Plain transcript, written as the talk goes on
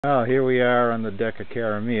Well, here we are on the deck of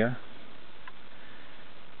Caramia.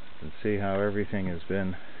 You can see how everything has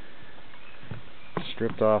been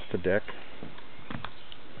stripped off the deck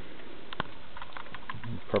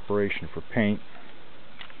in preparation for paint.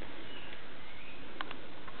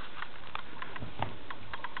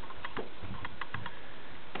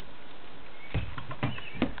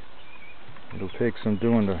 It'll take some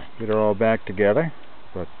doing to get it all back together,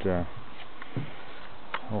 but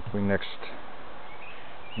hopefully next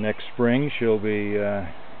spring she'll be in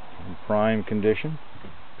prime condition.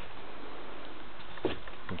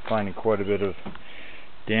 I'm finding quite a bit of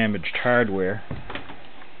damaged hardware,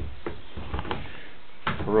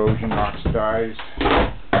 corrosion, oxidized.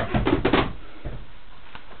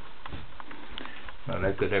 But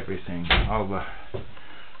I've got everything, all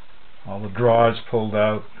the drawers pulled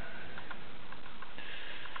out.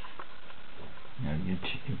 The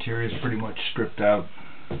interior is pretty much stripped out.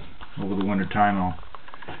 Over the winter time I'll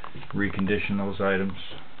recondition those items.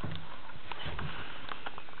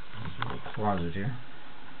 There's a little closet here.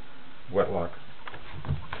 Wet lock.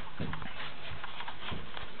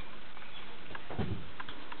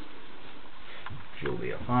 She'll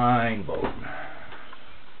be a fine boat.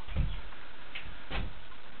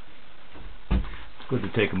 It's good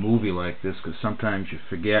to take a movie like this because sometimes you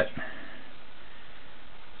forget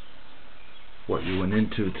what you went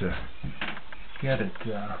into to get it.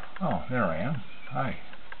 Oh, there I am. Hi.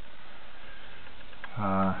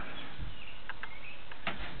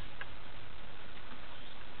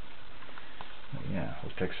 Yeah,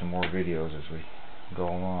 we'll take some more videos as we go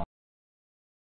along.